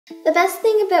The best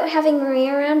thing about having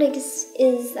Maria around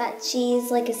is that she's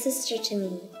like a sister to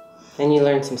me. And you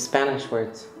learned some Spanish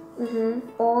words.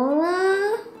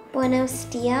 Hola, buenos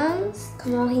dias,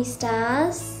 ¿cómo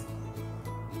estás?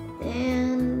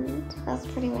 And that's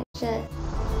pretty much it.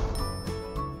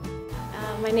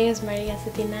 My name is Maria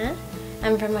Cetina.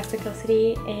 I'm from Mexico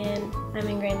City and I'm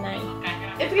in grade 9.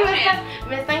 Es que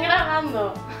me están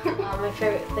grabando. My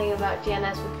favorite thing about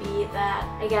GNS would be that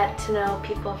I get to know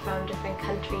people from different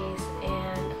countries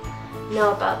and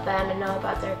know about them and know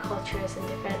about their cultures and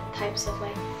different types of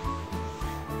like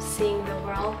seeing the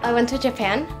world. I went to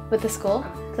Japan with the school,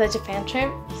 the Japan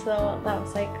trip, so that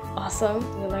was like awesome.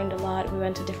 We learned a lot. We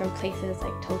went to different places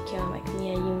like Tokyo and like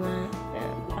Miyajima,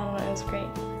 and I don't know, it was great.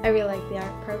 I really like the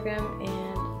art program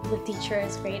and the teacher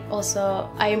is great. Also,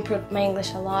 I improved my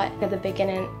English a lot. At the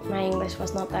beginning, my English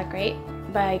was not that great.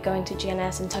 By going to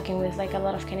GNS and talking with like a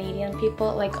lot of Canadian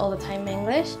people, like all the time in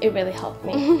English, it really helped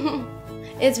me.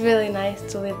 It's really nice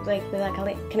to live like with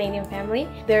a Canadian family.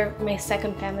 They're my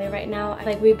second family right now.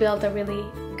 Like we built a really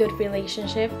good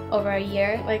relationship over a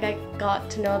year. Like I got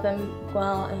to know them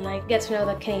well and like get to know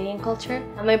the Canadian culture.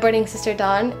 And my boarding sister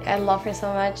Dawn, I love her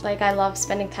so much. Like I love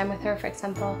spending time with her, for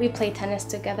example. We play tennis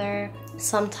together.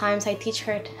 Sometimes I teach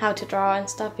her how to draw and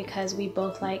stuff because we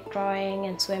both like drawing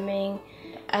and swimming.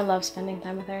 I love spending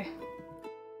time with her.